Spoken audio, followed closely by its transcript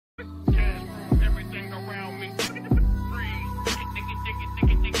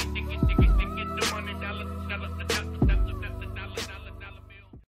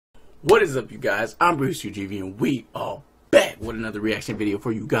What is up, you guys? I'm Bruce UGV, and we are back with another reaction video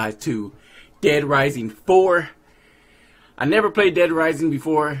for you guys to Dead Rising 4. I never played Dead Rising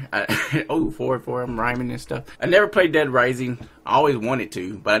before. I'm rhyming and stuff. I never played Dead Rising. I always wanted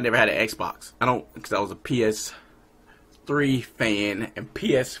to, but I never had an Xbox. Because I was a PS3 fan and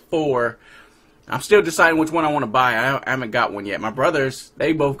PS4. I'm still deciding which one I want to buy. I haven't got one yet. My brothers,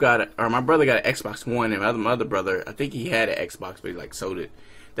 my brother got an Xbox One, and my other brother, I think he had an Xbox, but he sold it.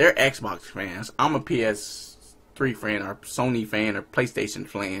 They're Xbox fans. I'm a PS3 fan, or Sony fan, or PlayStation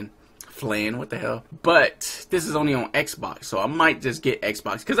fan. What the hell? But this is only on Xbox, so I might just get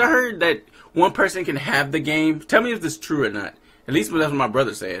Xbox. Because I heard that one person can have the game. Tell me if this is true or not. At least that's what my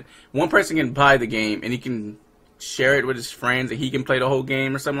brother said. One person can buy the game, and he can share it with his friends, and he can play the whole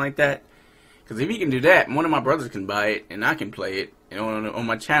game or something like that. Because if he can do that, one of my brothers can buy it, and I can play it on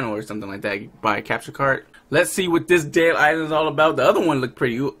my channel or something like that. Buy a capture card. Let's see what this Dead Island is all about. The other one looked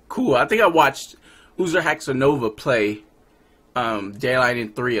pretty cool. I think I watched User Haxanova play Dead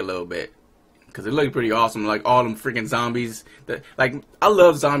Island 3 a little bit. Because it looked pretty awesome. Like all them freaking zombies. I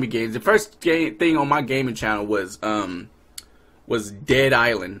love zombie games. The first thing on my gaming channel was Dead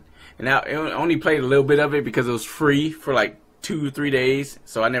Island. And I only played a little bit of it because it was free for like 2 or 3 days.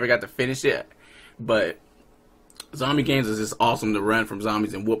 So I never got to finish it. But zombie games is just awesome to run from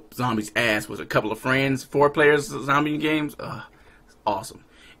zombies and whoop zombies' ass with a couple of friends. 4 players zombie games. It's awesome.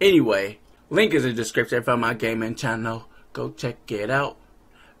 Anyway, link is in the description for my gaming channel. Go check it out.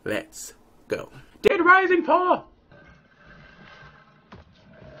 Let's go. Dead Rising 4.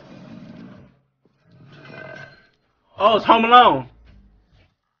 Oh, it's Home Alone.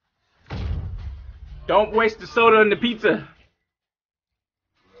 Don't waste the soda and the pizza.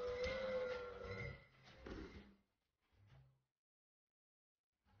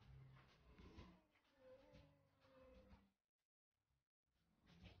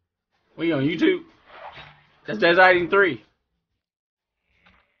 We on YouTube. That's Dead Rising 3.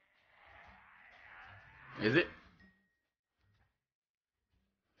 Is it?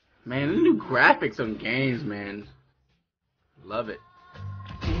 Man, the new graphics on games, man. Love it.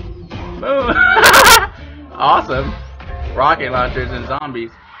 Boom. Awesome. Rocket launchers and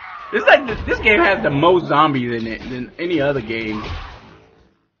zombies. This game has the most zombies in it than any other game.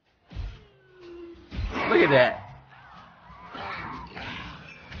 Look at that.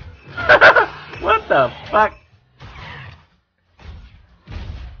 What the fuck?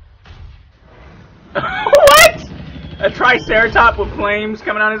 What? A triceratops with flames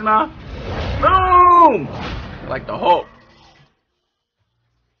coming out of his mouth? Boom! Like the Hulk.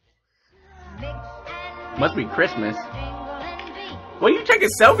 Must be Christmas. What are you taking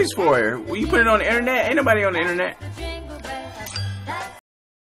selfies for? Will you put it on the internet? Ain't nobody on the internet.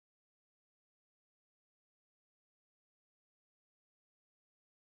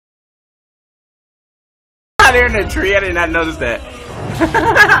 There in the tree, I did not notice that.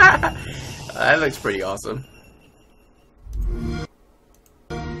 That looks pretty awesome.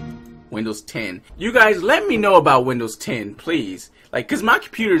 Windows 10. You guys, let me know about Windows 10, please. Cause my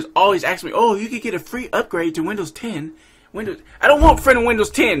computers always ask me, oh, you could get a free upgrade to Windows 10. I don't want friend of Windows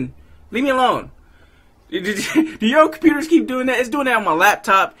 10. Leave me alone. Do your computers keep doing that? It's doing that on my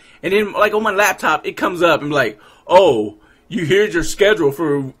laptop, and then on my laptop, it comes up and like, oh, here's your schedule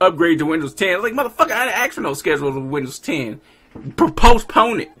for upgrade to Windows 10. I was like, motherfucker, I didn't ask for no schedule to Windows 10.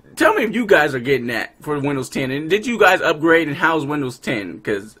 Postpone it. Tell me if you guys are getting that for Windows 10. And did you guys upgrade, and how's Windows 10?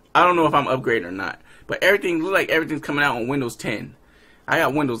 Because I don't know if I'm upgrading or not. But everything looks like everything's coming out on Windows 10. I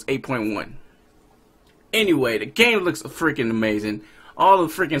got Windows 8.1. Anyway, the game looks freaking amazing. All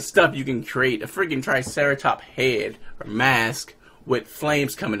the freaking stuff you can create. A freaking Triceratops head or mask with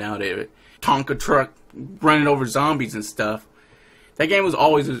flames coming out of it. Tonka truck running over zombies and stuff. That game was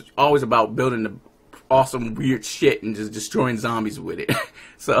always about building the awesome weird shit and just destroying zombies with it.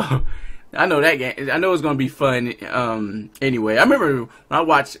 So I know that game. I know it's gonna be fun. Anyway, I remember when I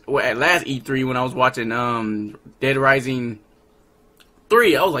watched at last E3 when I was watching Dead Rising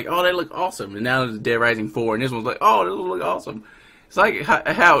 3. I was like, oh, that looked awesome. And now it's Dead Rising 4, and this one's like, oh, this look awesome. It's like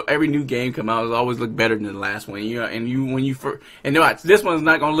how every new game come out, it always look better than the last one. This one's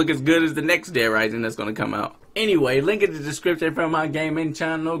not gonna look as good as the next Dead Rising that's gonna come out. Anyway, link in the description from my gaming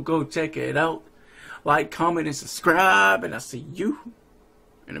channel. Go check it out. Like, comment, and subscribe, and I'll see you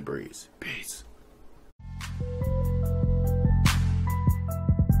in the breeze. Peace.